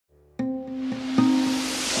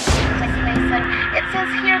Listen, it says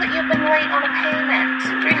here that you've been late on a payment.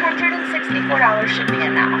 $364 should be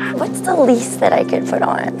enough. What's the least that I could put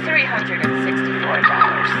on?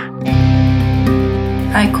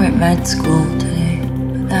 $364. I quit med school today,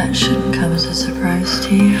 but that shouldn't come as a surprise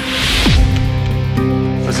to you.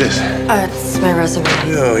 What's this? It's my resume.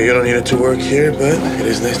 No, you don't need it to work here, but it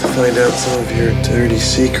is nice to find out some of your dirty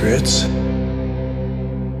secrets.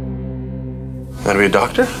 Want to be a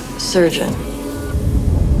doctor? Surgeon.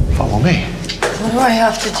 Follow me. What do I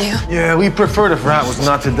have to do? Yeah, we preferred if Rat was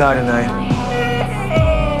not to die tonight.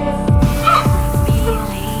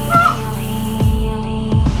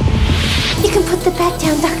 You can put the bag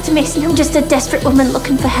down, Dr. Mason. I'm just a desperate woman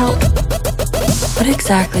looking for help. What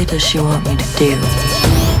exactly does she want me to do?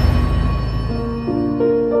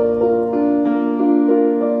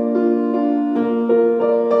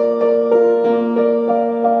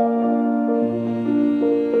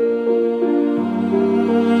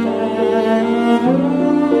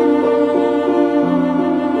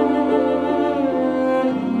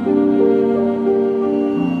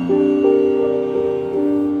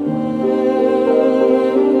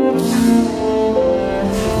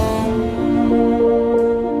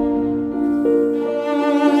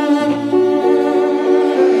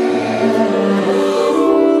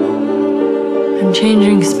 I'm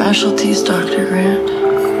changing specialties, Dr. Grant.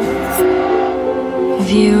 Have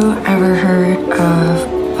you ever heard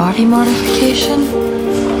of body modification?